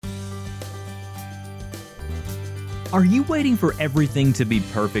Are you waiting for everything to be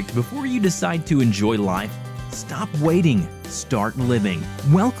perfect before you decide to enjoy life? Stop waiting. Start living.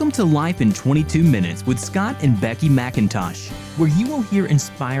 Welcome to Life in 22 Minutes with Scott and Becky McIntosh, where you will hear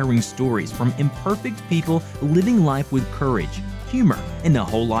inspiring stories from imperfect people living life with courage, humor, and a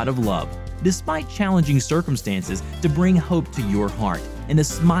whole lot of love, despite challenging circumstances, to bring hope to your heart and a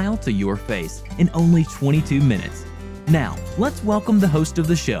smile to your face in only 22 minutes. Now, let's welcome the host of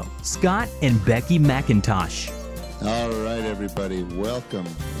the show, Scott and Becky McIntosh. All right, everybody. Welcome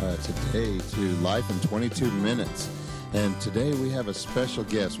today to Life in 22 Minutes. And today we have a special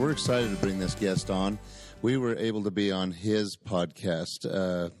guest. We're excited to bring this guest on. We were able to be on his podcast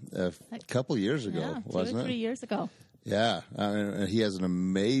a couple years ago, wasn't it? 2 or 3 years ago. Yeah, he has an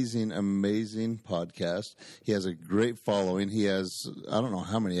amazing podcast. He has a great following. He has, I don't know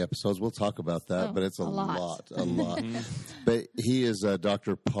how many episodes. We'll talk about that, but it's a lot. But he is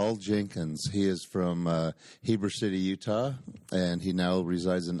Dr. Paul Jenkins. He is from Heber City, Utah, and he now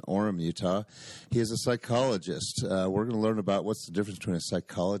resides in Orem, Utah. He is a psychologist. We're going to learn about what's the difference between a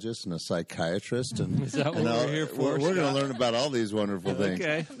psychologist and a psychiatrist. And, is that what we're here for? We're going to learn about all these wonderful things.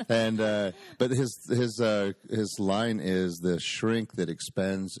 Okay. And but his line is the shrink that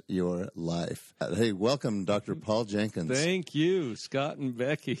expands your life. Hey, welcome, Dr. Paul Jenkins. Thank you, Scott and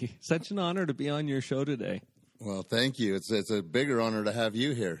Becky. Such an honor to be on your show today. Well, thank you. It's a bigger honor to have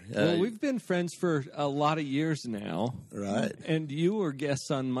you here. Well, we've been friends for a lot of years now. Right. And you were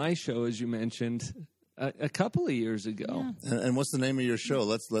guests on my show, as you mentioned, a couple of years ago. Yeah. And what's the name of your show?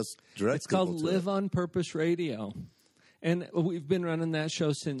 Let's direct. It's called Live on Purpose Radio. And we've been running that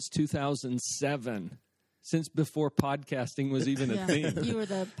show since 2007. Since before podcasting was even a thing. You were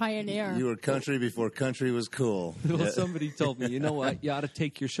the pioneer. You were country before country was cool. Well, somebody told me, you know what, you ought to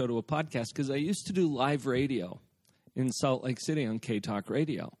take your show to a podcast, because I used to do live radio in Salt Lake City on K-Talk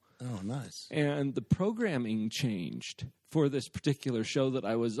Radio. Oh, nice. And the programming changed for this particular show that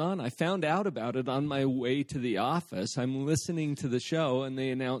I was on. I found out about it on my way to the office. I'm listening to the show, and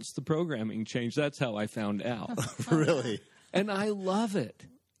they announced the programming change. That's how I found out. Really? And I love it.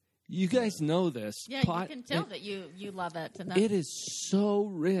 You guys know this. Yeah, you can tell that you love it. It is so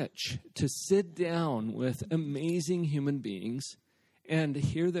rich to sit down with amazing human beings and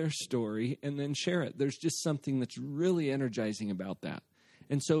hear their story and then share it. There's just something that's really energizing about that.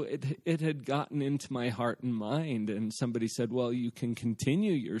 And so it had gotten into my heart and mind, and somebody said, well, you can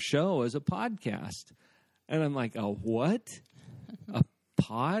continue your show as a podcast. And I'm like, a what? A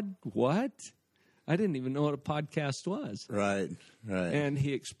pod? What? I didn't even know what a podcast was. Right. And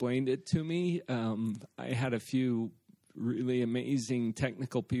he explained it to me. I had a few really amazing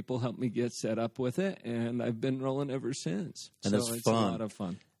technical people help me get set up with it, and I've been rolling ever since. And so it's fun. A lot of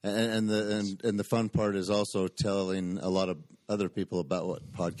fun. And the fun part is also telling a lot of other people about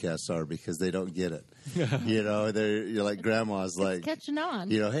what podcasts are, because they don't get it. You know, you're like grandma's like catching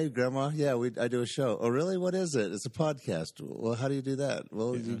on. You know, hey grandma, yeah, I do a show. Oh, really? What is it? It's a podcast. Well, how do you do that?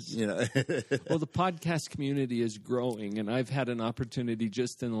 Well, yes. you know. Well, the podcast community is growing, and I've had an opportunity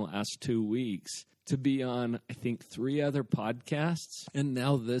just in the last 2 weeks to be on, I think, 3 other podcasts, and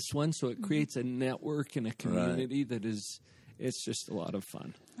now this one. So it creates a network and a community that is. It's just a lot of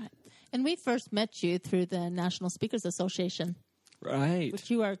fun. Right. And we first met you through the National Speakers Association. Right. Which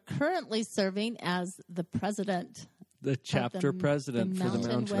you are currently serving as the president. The chapter president for the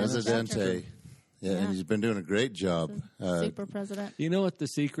Mountain West. Presidente. Yeah, and he's been doing a great job. Super president. You know what the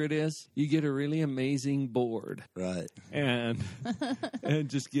secret is? You get a really amazing board. Right. And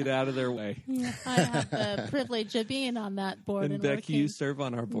just get out of their way. Yeah, I have the privilege of being on that board. And Becky, you serve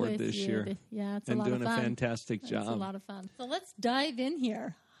on our board this year. Yeah, it's a lot of fun. And doing a fantastic job. It's a lot of fun. So let's dive in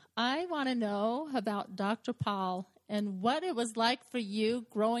here. I want to know about Dr. Paul and what it was like for you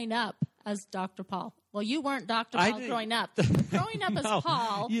growing up as Dr. Paul. Well, you weren't Dr. Paul growing up. Growing up as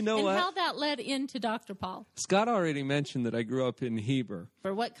Paul, you know, and how that led into Dr. Paul. Scott already mentioned that I grew up in Heber.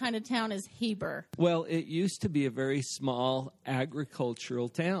 For what kind of town is Heber? Well, it used to be a very small agricultural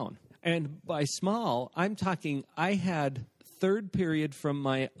town. And by small, I'm talking I had 3rd period from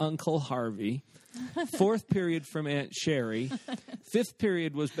my Uncle Harvey, 4th period from Aunt Sherry, 5th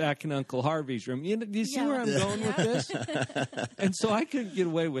period was back in Uncle Harvey's room. Do you see where I'm going with this? And so I couldn't get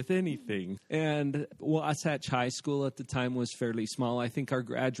away with anything. And Wasatch High School at the time was fairly small. I think our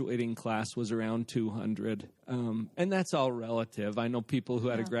graduating class was around 200. And that's all relative. I know people who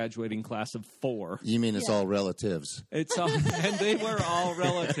had a graduating class of 4. You mean it's all relatives? It's all, and they were all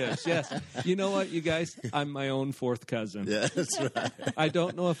relatives, yes. You know what, you guys? I'm my own 4th cousin. Yeah, that's right. I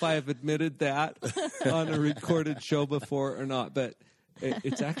don't know if I have admitted that on a recorded show before or not, but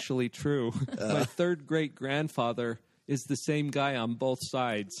it's actually true. My 3rd great-grandfather is the same guy on both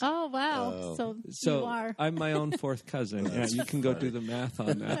sides. Oh, wow. So you are. I'm my own fourth cousin. Yeah, you can go do the math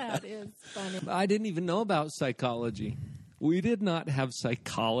on that. That is funny. I didn't even know about psychology. We did not have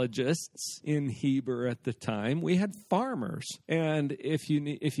psychologists in Heber at the time. We had farmers. And if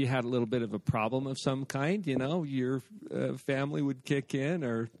you had a little bit of a problem of some kind, your family would kick in,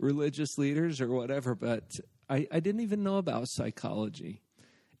 or religious leaders or whatever. But I didn't even know about psychology.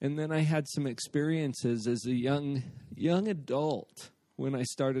 And then I had some experiences as a young adult when I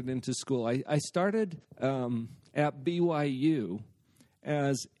started into school. I started at BYU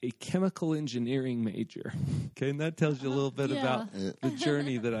as a chemical engineering major. Okay, and that tells you a little bit about the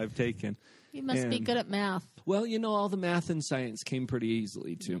journey that I've taken. You must be good at math. Well, all the math and science came pretty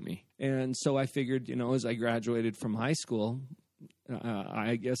easily to me. And so I figured, as I graduated from high school,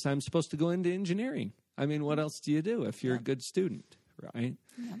 I guess I'm supposed to go into engineering. I mean, what else do you do if you're a good student, right?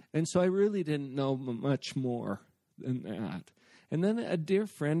 Yeah. And so I really didn't know much more than that. And then a dear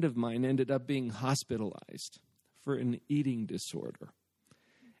friend of mine ended up being hospitalized for an eating disorder.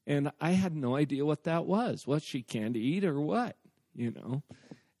 And I had no idea what that was. Was she can't eat or what?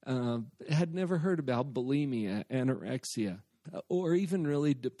 Had never heard about bulimia, anorexia, or even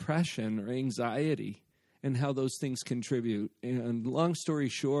really depression or anxiety and how those things contribute. And long story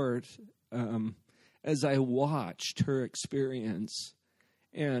short, as I watched her experience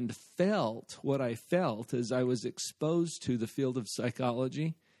and felt what I felt as I was exposed to the field of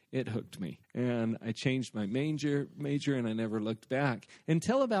psychology, it hooked me. And I changed my major, and I never looked back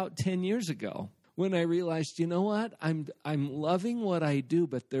until about 10 years ago when I realized, you know what? I'm loving what I do,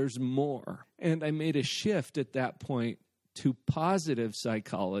 but there's more. And I made a shift at that point to positive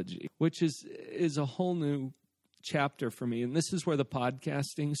psychology, which is a whole new chapter for me. And this is where the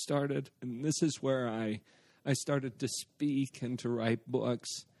podcasting started. And this is where I started to speak and to write books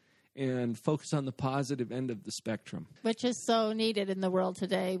and focus on the positive end of the spectrum. Which is so needed in the world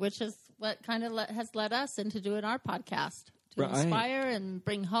today, which is what kind of has led us into doing our podcast, to inspire and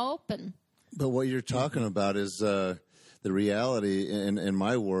bring hope. But what you're talking about is the reality in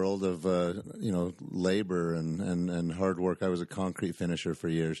my world of labor and hard work. I was a concrete finisher for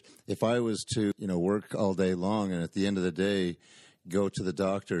years. If I was to work all day long and at the end of the day go to the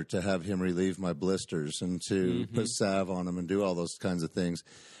doctor to have him relieve my blisters and to put salve on them and do all those kinds of things,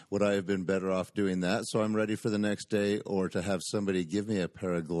 would I have been better off doing that so I'm ready for the next day, or to have somebody give me a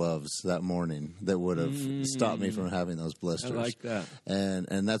pair of gloves that morning that would have stopped me from having those blisters? I like that.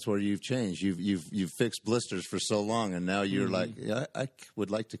 And that's where you've changed. You've fixed blisters for so long, and now you're like, I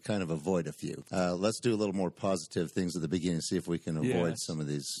would like to kind of avoid a few. Let's do a little more positive things at the beginning, see if we can avoid some of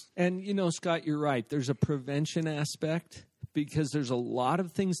these. And, Scott, you're right. There's a prevention aspect, because there's a lot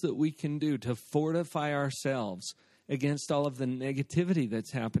of things that we can do to fortify ourselves against all of the negativity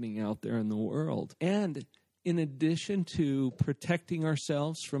that's happening out there in the world. And in addition to protecting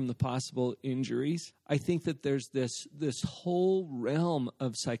ourselves from the possible injuries, I think that there's this whole realm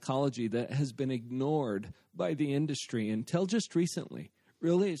of psychology that has been ignored by the industry until just recently.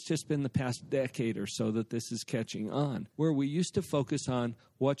 Really, it's just been the past decade or so that this is catching on, where we used to focus on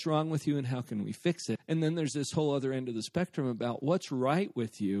what's wrong with you and how can we fix it. And then there's this whole other end of the spectrum about what's right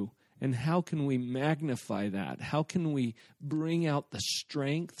with you and how can we magnify that? How can we bring out the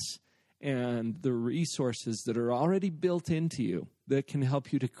strengths and the resources that are already built into you that can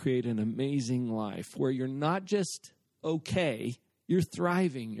help you to create an amazing life where you're not just okay, you're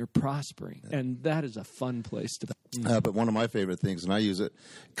thriving, you're prospering. And that is a fun place to be. But one of my favorite things, and I use it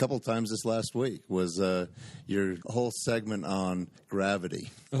a couple of times this last week, was your whole segment on gravity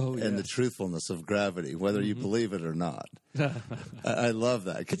and the truthfulness of gravity, whether you believe it or not. I love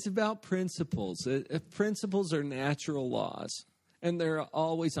that. It's about principles. Principles are natural laws, and they're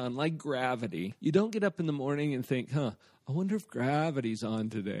always on, like gravity. You don't get up in the morning and think, I wonder if gravity's on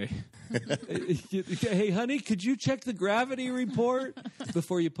today. Hey, honey, could you check the gravity report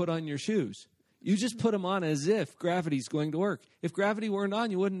before you put on your shoes? You just put them on as if gravity's going to work. If gravity weren't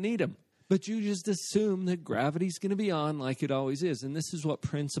on, you wouldn't need them. But you just assume that gravity's going to be on like it always is. And this is what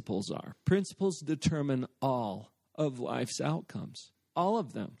principles are. Principles determine all of life's outcomes. All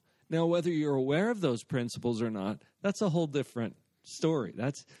of them. Now, whether you're aware of those principles or not, that's a whole different story.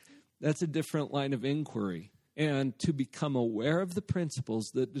 That's a different line of inquiry. And to become aware of the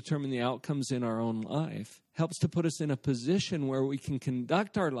principles that determine the outcomes in our own life helps to put us in a position where we can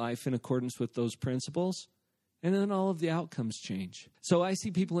conduct our life in accordance with those principles, and then all of the outcomes change. So I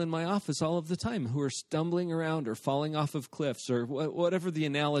see people in my office all of the time who are stumbling around or falling off of cliffs or whatever the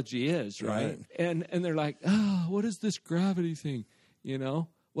analogy is, right? And they're like, what is this gravity thing?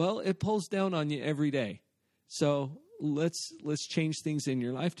 Well, it pulls down on you every day. So let's change things in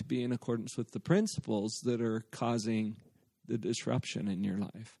your life to be in accordance with the principles that are causing the disruption in your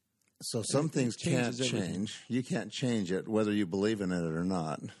life. So some things can't change. You can't change it whether you believe in it or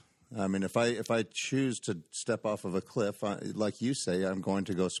not. I mean, if I choose to step off of a cliff, like you say, I'm going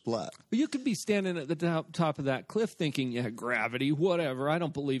to go splat. Well, you could be standing at the top of that cliff thinking, yeah, gravity, whatever, I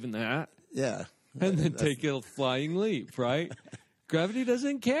don't believe in that. Yeah. And then take a flying leap, right? Gravity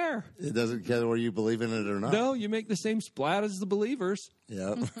doesn't care. It doesn't care whether you believe in it or not. No, you make the same splat as the believers.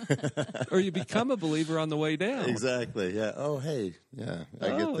 Yeah. Or you become a believer on the way down. Exactly, yeah. Oh, hey, yeah,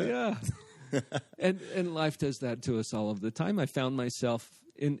 I get that. Yeah. And life does that to us all of the time. I found myself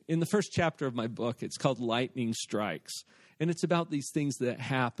in the first chapter of my book. It's called Lightning Strikes. And it's about these things that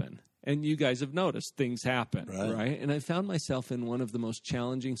happen. And you guys have noticed things happen, right? And I found myself in one of the most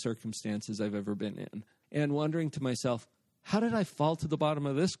challenging circumstances I've ever been in. And wondering to myself, how did I fall to the bottom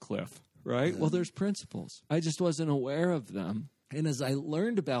of this cliff, right? Yeah. Well, there's principles. I just wasn't aware of them. And as I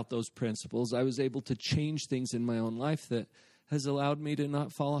learned about those principles, I was able to change things in my own life that has allowed me to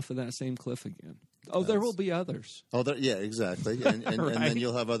not fall off of that same cliff again. Oh, there will be others. Oh, yeah, exactly. And, right? And then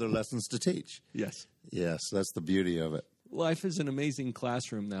you'll have other lessons to teach. Yes. Yes, that's the beauty of it. Life is an amazing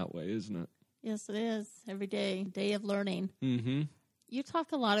classroom that way, isn't it? Yes, it is. Every day of learning. Mm-hmm. You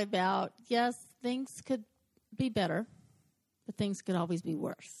talk a lot about, yes, things could be better, but things could always be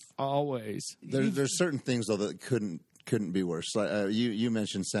worse. Always. There's certain things, though, that couldn't be worse. Like, you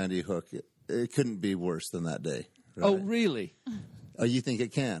mentioned Sandy Hook. It couldn't be worse than that day. Right? Oh, really? Oh, you think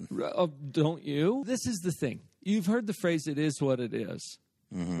it can? Oh, don't you? This is the thing. You've heard the phrase, it is what it is,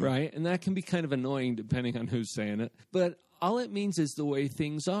 right? And that can be kind of annoying depending on who's saying it. But all it means is the way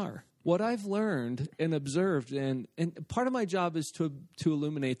things are. What I've learned and observed, and part of my job is to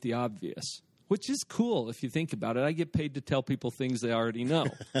illuminate the obvious, which is cool if you think about it. I get paid to tell people things they already know.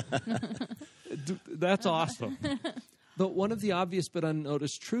 That's awesome. But one of the obvious but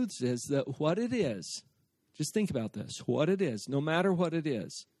unnoticed truths is that what it is, just think about this, what it is, no matter what it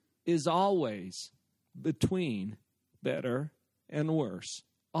is always between better and worse.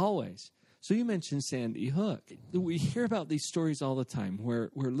 Always. So you mentioned Sandy Hook. We hear about these stories all the time where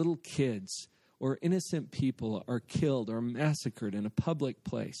little kids or innocent people are killed or massacred in a public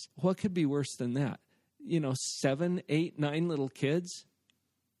place. What could be worse than that? 7, 8, 9 little kids?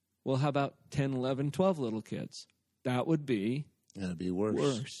 Well, how about 10, 11, 12 little kids? That would be... That'd be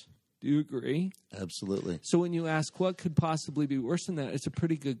worse. Do you agree? Absolutely. So when you ask what could possibly be worse than that, it's a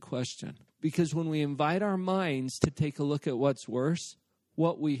pretty good question. Because when we invite our minds to take a look at what's worse,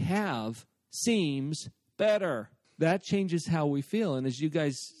 what we have seems better. That changes how we feel. And as you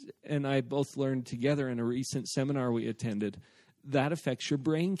guys and I both learned together in a recent seminar we attended, that affects your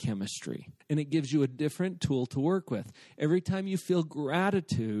brain chemistry. And it gives you a different tool to work with. Every time you feel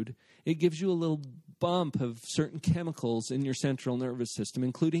gratitude, it gives you a little bump of certain chemicals in your central nervous system,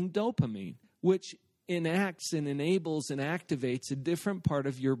 including dopamine, which enacts and enables and activates a different part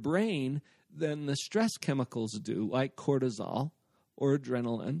of your brain than the stress chemicals do, like cortisol or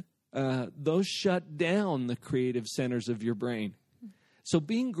adrenaline. Those shut down the creative centers of your brain. So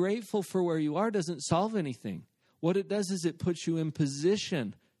being grateful for where you are doesn't solve anything. What it does is it puts you in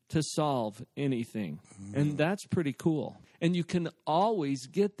position to solve anything. And that's pretty cool. And you can always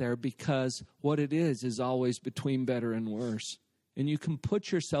get there because what it is always between better and worse. And you can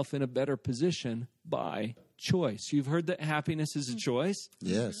put yourself in a better position by choice. You've heard that happiness is a choice?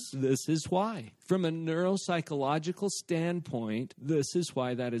 Yes. This is why. From a neuropsychological standpoint, this is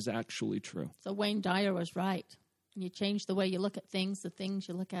why that is actually true. So Wayne Dyer was right. When you change the way you look at things, the things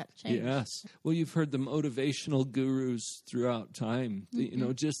you look at change. Yes. Well, you've heard the motivational gurus throughout time.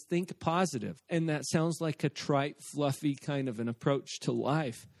 Just think positive. And that sounds like a trite, fluffy kind of an approach to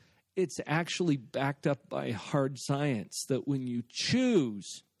life. It's actually backed up by hard science that when you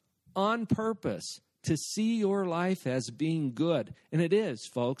choose on purpose to see your life as being good, and it is,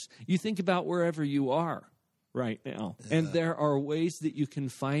 folks, you think about wherever you are right now. Yeah. And there are ways that you can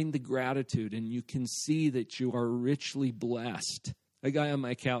find the gratitude and you can see that you are richly blessed. A guy on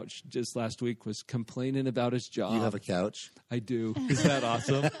my couch just last week was complaining about his job. You have a couch? I do. Is that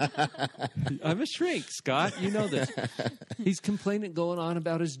awesome? I'm a shrink, Scott. You know this. He's complaining, going on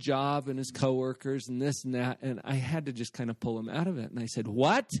about his job and his coworkers and this and that. And I had to just kind of pull him out of it. And I said,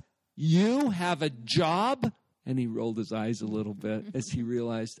 "What? You have a job?" And he rolled his eyes a little bit as he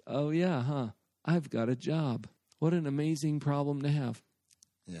realized, oh, yeah, huh? I've got a job. What an amazing problem to have.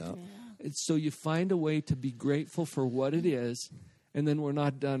 Yeah. So you find a way to be grateful for what it is, and then we're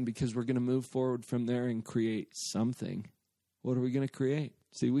not done because we're going to move forward from there and create something. What are we going to create?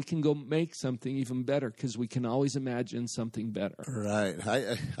 See, we can go make something even better because we can always imagine something better. Right.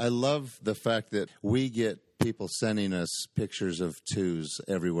 I love the fact that we get people sending us pictures of 2s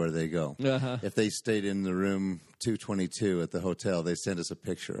everywhere they go. Uh-huh. If they stayed in the room 222 at the hotel, they send us a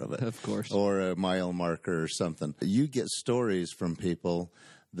picture of it. Of course. Or a mile marker or something. You get stories from people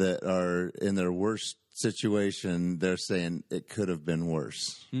that are in their worst situation. They're saying it could have been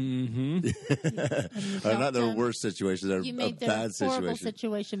worse. Mm-hmm. Or not their worst situation, they're you made a bad their horrible situation.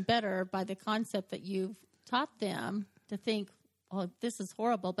 situation better by the concept that you've taught them to think, oh, this is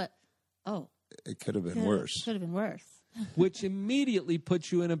horrible, but, it could have been worse. Could have been worse. Which immediately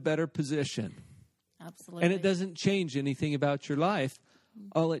puts you in a better position. Absolutely. And it doesn't change anything about your life.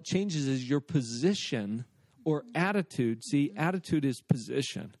 All it changes is your position or attitude. See, attitude is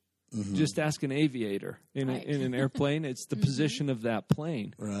position. Mm-hmm. Just ask an aviator in an airplane. It's the position of that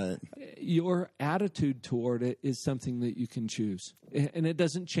plane. Right. Your attitude toward it is something that you can choose. And it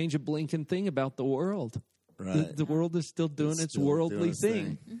doesn't change a blinking thing about the world. Right. The world is still doing its worldly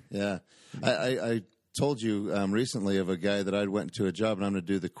thing. Yeah. I told you recently of a guy that I went to a job, and I'm going to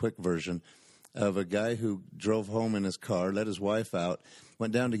do the quick version, of a guy who drove home in his car, let his wife out,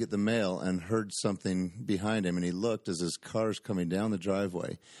 went down to get the mail, and heard something behind him, and he looked as his car's coming down the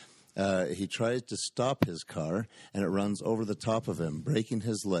driveway. He tries to stop his car, and it runs over the top of him, breaking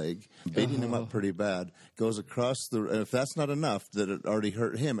his leg, beating him up pretty bad, goes across the... And if that's not enough that it already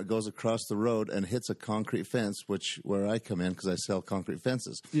hurt him, it goes across the road and hits a concrete fence, where I come in because I sell concrete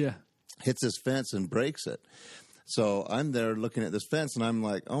fences. Yeah. Hits his fence and breaks it. So I'm there looking at this fence, and I'm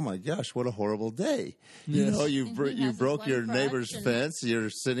like, oh, my gosh, what a horrible day. Yes. You broke your neighbor's fence. You're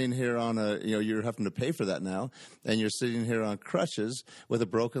sitting here on you're having to pay for that now, and you're sitting here on crutches with a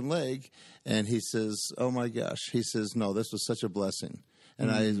broken leg. And he says, oh, my gosh. He says, no, this was such a blessing. And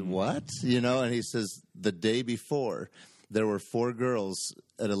I, what? And he says, the day before, there were 4 girls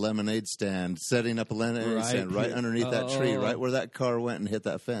at a lemonade stand, setting up a lemonade stand right underneath that tree, right where that car went and hit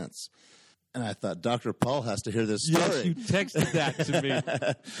that fence. And I thought, Dr. Paul has to hear this story. Yes, you texted that to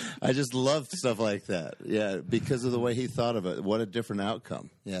me. I just love stuff like that. Yeah, because of the way he thought of it. What a different outcome.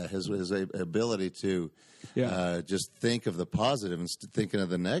 Yeah, his ability to just think of the positive instead of thinking of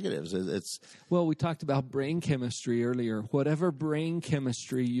the negatives. Well, we talked about brain chemistry earlier. Whatever brain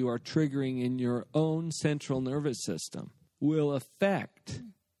chemistry you are triggering in your own central nervous system will affect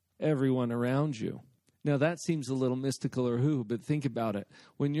everyone around you. Now, that seems a little mystical or but think about it.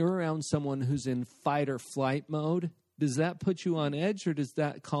 When you're around someone who's in fight or flight mode, does that put you on edge or does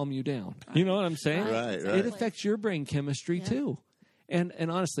that calm you down? You know what I'm saying? Right. It affects your brain chemistry, too. And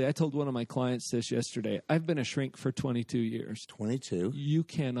honestly, I told one of my clients this yesterday. I've been a shrink for 22 years. 22? You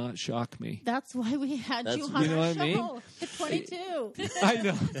cannot shock me. That's why we had you on our show at 22. I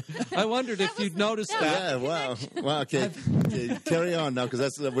know. I wondered if you'd noticed that. Yeah, wow. Okay, carry on now,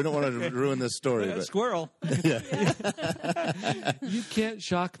 because we don't want to ruin this story. But. Squirrel. Yeah. You can't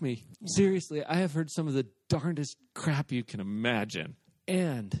shock me. Seriously, I have heard some of the darndest crap you can imagine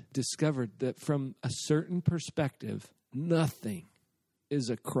and discovered that from a certain perspective, nothing is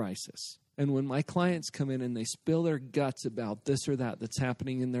a crisis. And when my clients come in and they spill their guts about this or that that's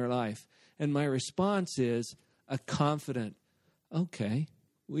happening in their life, and my response is a confident, okay,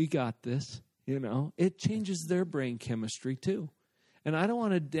 we got this, it changes their brain chemistry too. And I don't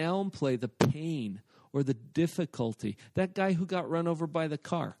want to downplay the pain or the difficulty. That guy who got run over by the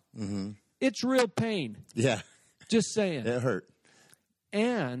car, it's real pain. Yeah. Just saying. It hurt.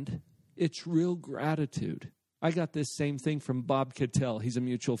 And it's real gratitude. I got this same thing from Bob Cattell. He's a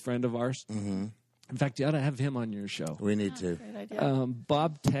mutual friend of ours. Mm-hmm. In fact, you ought to have him on your show. We need to. Great idea.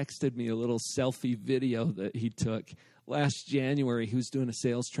 Bob texted me a little selfie video that he took last January. He was doing a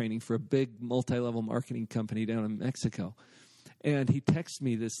sales training for a big multi-level marketing company down in Mexico. And he texted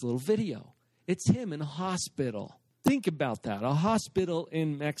me this little video. It's him in a hospital. Think about that, a hospital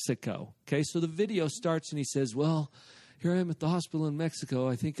in Mexico. Okay, so the video starts and he says, well, here I am at the hospital in Mexico.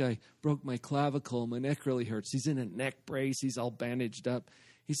 I think I broke my clavicle. My neck really hurts. He's in a neck brace. He's all bandaged up.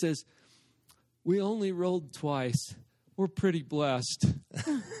 He says, we only rolled twice. We're pretty blessed.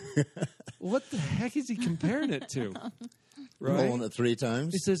 What the heck is he comparing it to? Right? Rolling it 3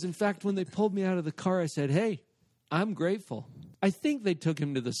 times? He says, in fact, when they pulled me out of the car, I said, hey, I'm grateful. I think they took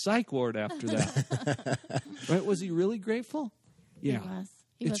him to the psych ward after that. Right? Was he really grateful? Yeah.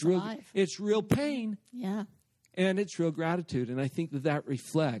 He was alive. It's real pain. Yeah. And it's real gratitude. And I think that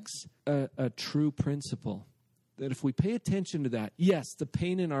reflects a true principle. That if we pay attention to that, yes, the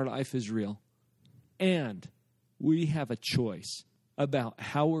pain in our life is real. And we have a choice about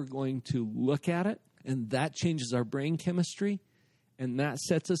how we're going to look at it. And that changes our brain chemistry. And that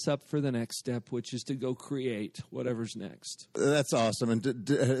sets us up for the next step, which is to go create whatever's next. That's awesome. And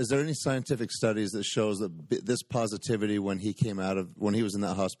is there any scientific studies that shows that this positivity, when he was in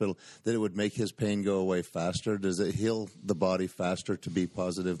that hospital, that it would make his pain go away faster? Does it heal the body faster to be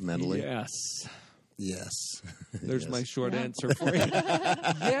positive mentally? Yes. There's my short answer for you.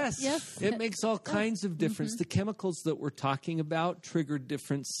 Yes. It makes all kinds of difference. The chemicals that we're talking about trigger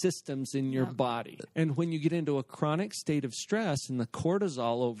different systems in your body. And when you get into a chronic state of stress and the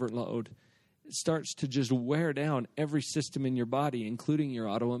cortisol overload, it starts to just wear down every system in your body, including your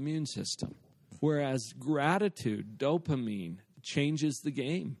autoimmune system. Whereas gratitude, dopamine, changes the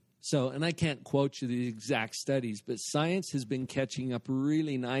game. So, and I can't quote you the exact studies, but science has been catching up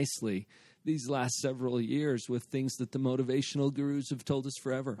really nicely these last several years with things that the motivational gurus have told us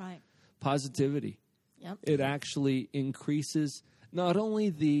forever. Right. Positivity. Yep. It actually increases not only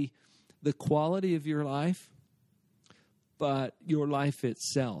the quality of your life, but your life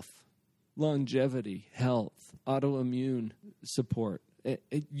itself. Longevity, health, autoimmune support.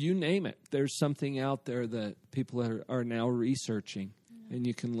 You name it. There's something out there that people are now researching, and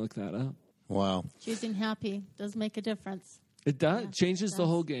you can look that up. Wow. Choosing happy does make a difference. It does. It changes the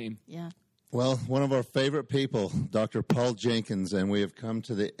whole game. Yeah. Well, one of our favorite people, Dr. Paul Jenkins, and we have come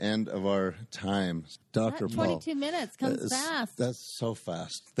to the end of our time. Dr. Paul. 22 minutes comes fast. That's so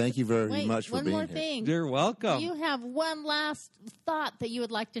fast. Thank you very much for being here. One more thing. You're welcome. You have one last thought that you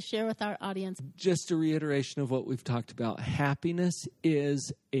would like to share with our audience. Just a reiteration of what we've talked about. Happiness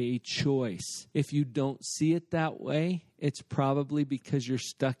is a choice. If you don't see it that way, it's probably because you're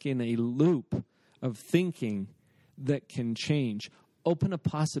stuck in a loop of thinking that can change. Open a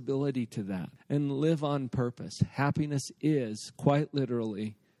possibility to that and live on purpose. Happiness is quite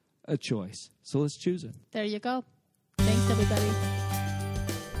literally a choice. So let's choose it. There you go. Thanks, everybody.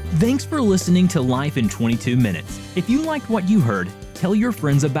 Thanks for listening to Life in 22 Minutes. If you liked what you heard, tell your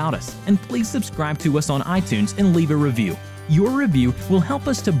friends about us, and please subscribe to us on iTunes and leave a review. Your review will help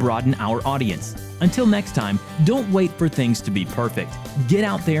us to broaden our audience. Until next time, don't wait for things to be perfect. Get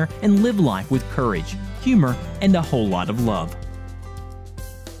out there and live life with courage, humor, and a whole lot of love.